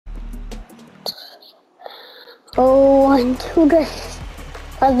Oh, into this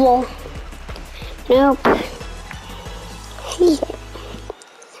level. Nope. Hate it.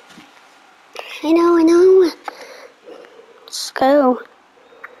 I know. Let's go.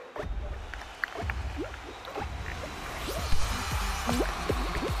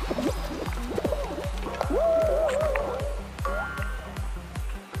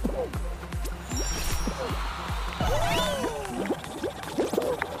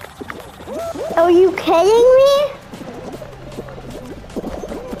 Are you kidding me?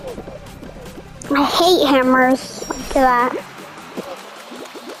 I hate hammers like that.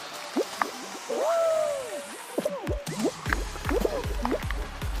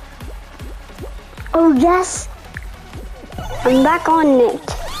 Oh yes, I'm back on it.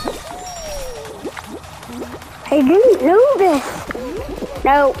 I didn't know this.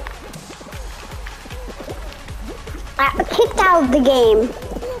 No. I got kicked out of the game.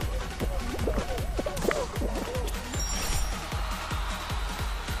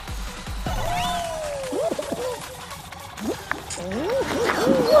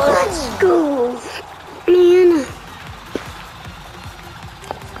 Let's go, man.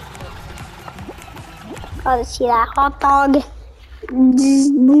 Gotta see that hot dog.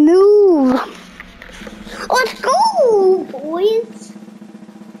 Just move. Let's go, boys.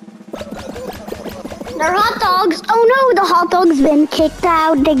 They're hot dogs. Oh no, the hot dog's been kicked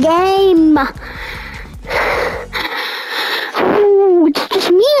out of the game. Ooh, it's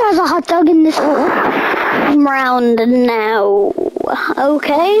just me as a hot dog in this round now.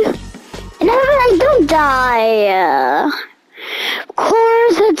 Okay. And I don't die. Of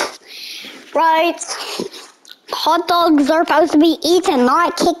course, it's right. Hot dogs are supposed to be eaten,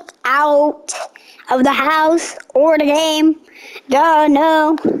 not kicked out of the house or the game. Duh,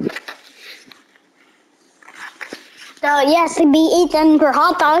 no. So yes, to be eaten for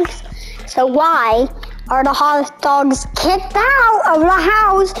hot dogs. So why are the hot dogs kicked out of the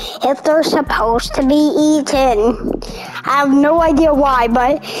house if they're supposed to be eaten? I have no idea why,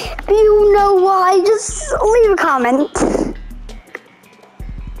 but if you know why, just leave a comment.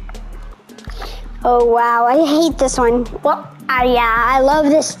 Oh wow, I hate this one. Well, yeah, I love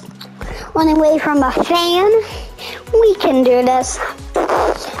this. Running away from a fan. We can do this.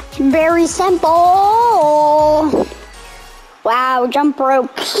 Very simple. Wow, jump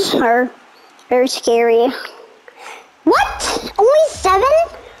ropes are very scary. What? Only 7?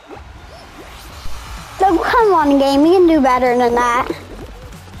 So come on, game, you can do better than that.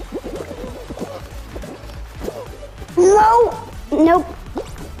 No, nope.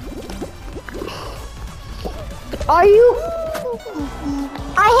 Are you?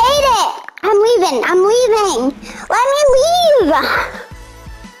 I hate it. I'm leaving. Let me leave.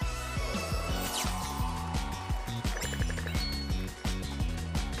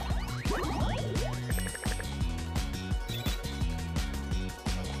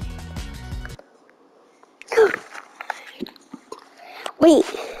 Wait,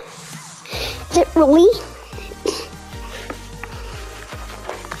 is it really?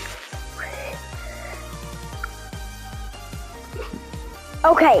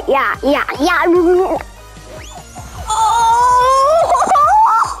 Okay, yeah.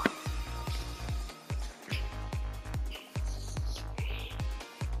 Oh!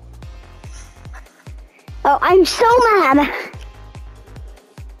 Oh, I'm so mad.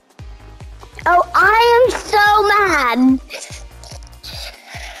 Oh, I am so mad.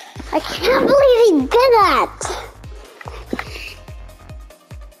 I can't believe he did that.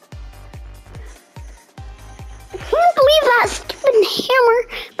 I can't believe that stupid hammer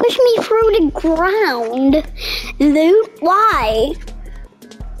pushed me through the ground. Dude, why?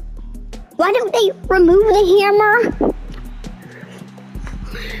 Why don't they remove the hammer?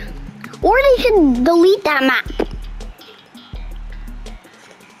 Or they should delete that map.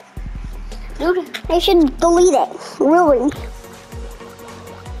 Dude, they should delete it. Really.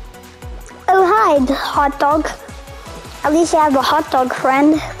 Oh, hi, hot dog. At least I have a hot dog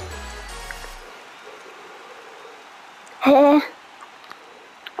friend.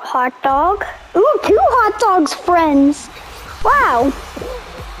 Hot dog. Ooh, 2 hot dogs friends. Wow.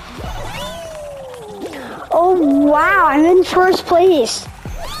 Oh, wow, I'm in first place.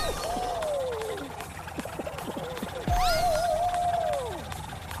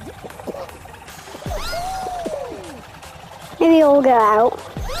 Maybe we'll get out.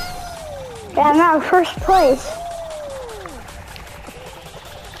 Yeah, I'm out of first place.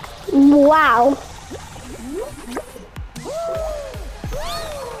 Wow.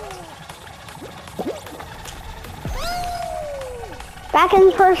 Back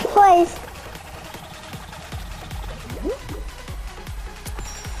in first place.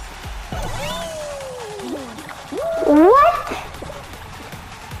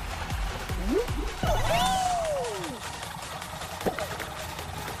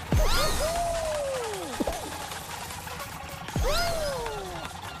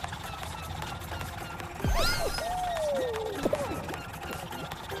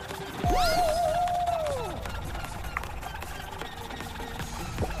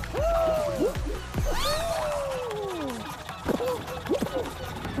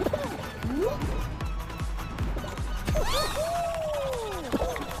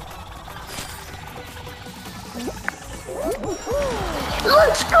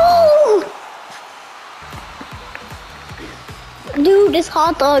 this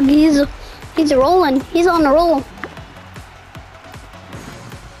hot dog, he's rolling. He's on a roll.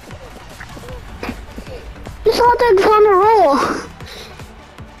 This hot dog's on a roll.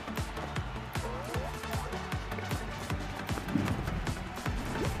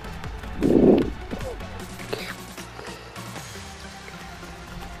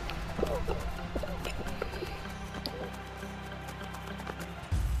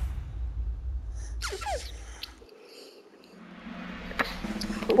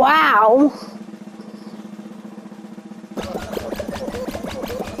 Wow.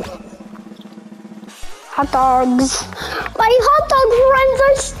 Hot dogs. My hot dog friends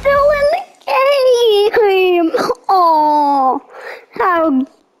are still in the game. Oh, how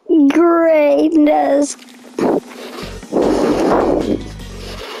great this.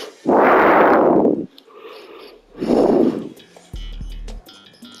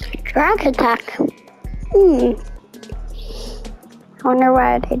 Drag attack. I wonder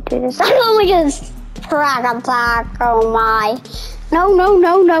why they do this. Oh my goodness! Track attack, oh my. No, no,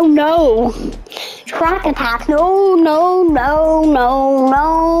 no, no, no. Track attack, no, no, no, no,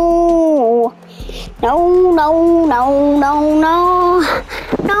 no. No, no, no, no, no.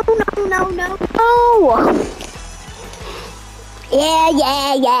 No, no, no, no, no. Yeah.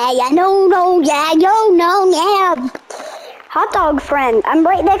 No, yeah, no, yeah. Hot dog friend. I'm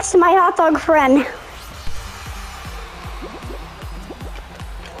right next to my hot dog friend.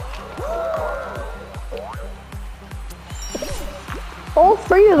 All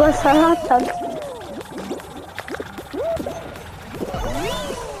three of us are hot dogs.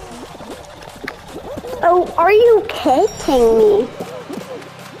 Oh, are you kidding me?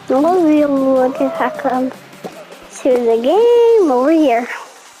 We'll be able to hack them to the game over here.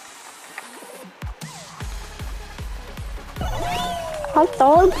 Hot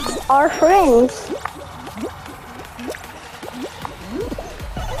dogs are friends.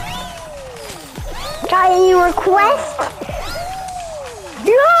 Got any requests?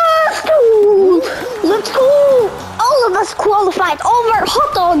 Yes! Let's go! All of us qualified over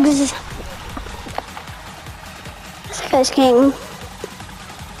hot dogs! This guy's king.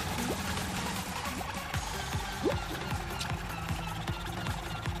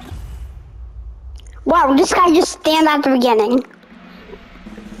 Wow, this guy just stand at the beginning.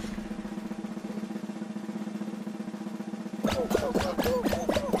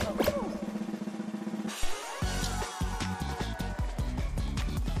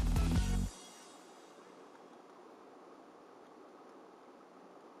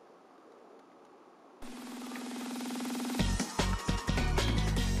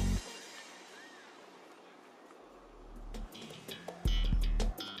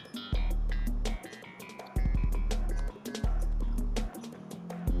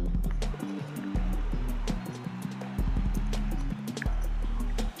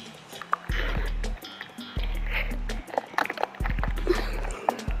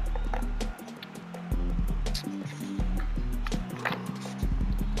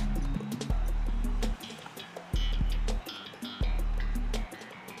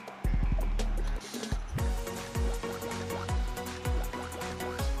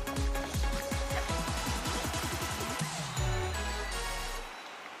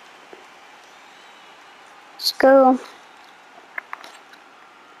 Let's go.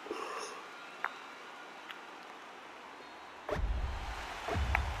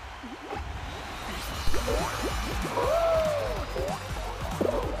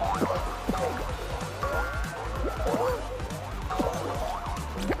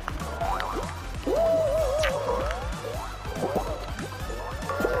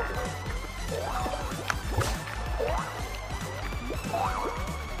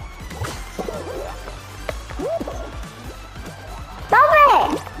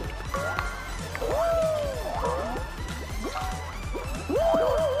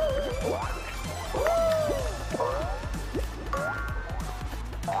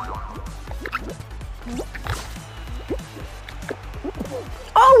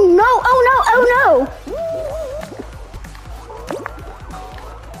 Oh no, oh no, oh no!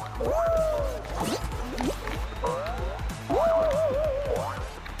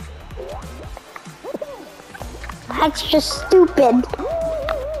 That's just stupid.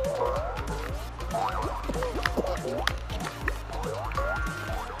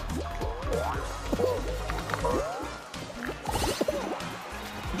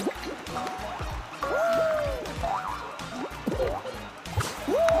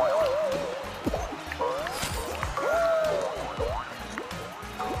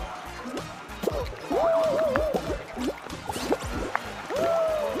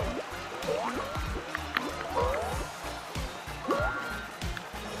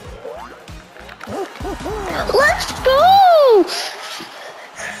 Let's go!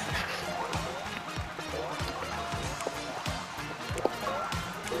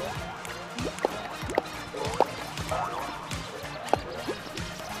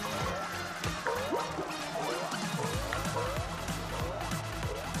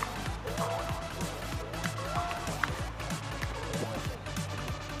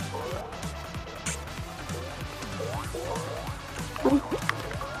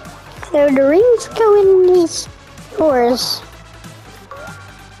 So the rings go in these doors.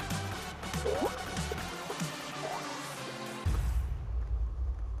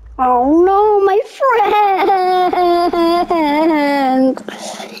 Oh no, my friend!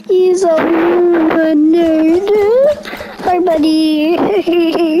 He's a nerd. Hi, buddy.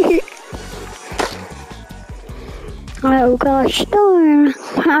 Oh gosh, darn.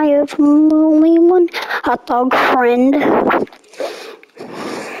 I have only one hot dog friend.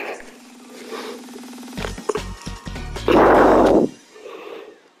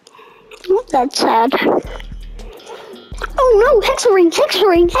 That's sad. Oh no, Hexaring,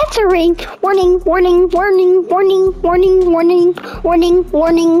 Hexaring, Hexaring! Warning, warning, warning, warning, warning, warning, warning,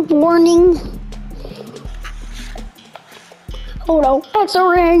 warning, warning. Oh no,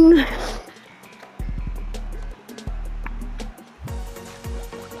 Hexaring!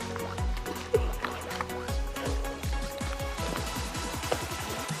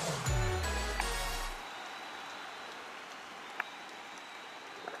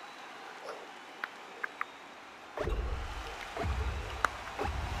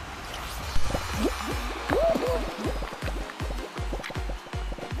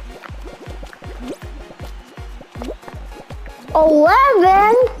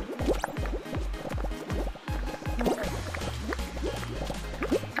 $11?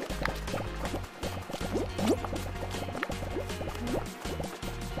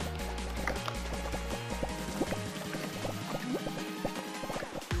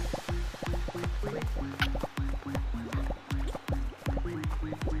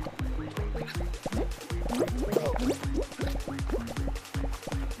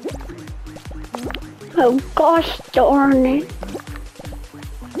 Oh gosh darn it.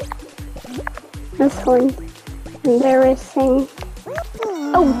 This one, embarrassing.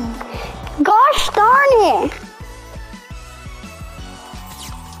 Oh, gosh darn it!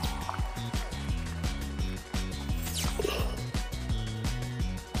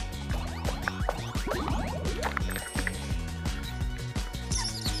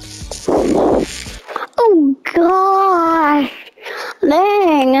 Oh gosh,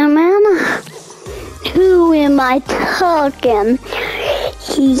 dang man, who am I talking?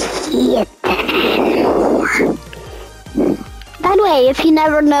 By the way, if you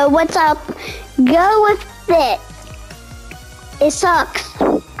never know what's up, go with it. It sucks.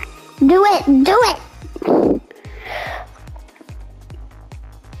 Do it, do it.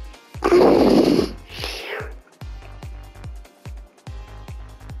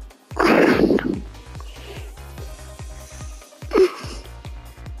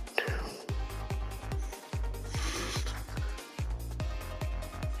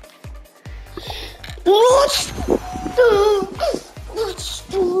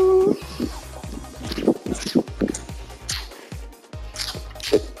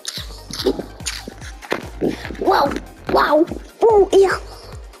 Wow, wow, oh yeah.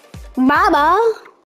 Baba.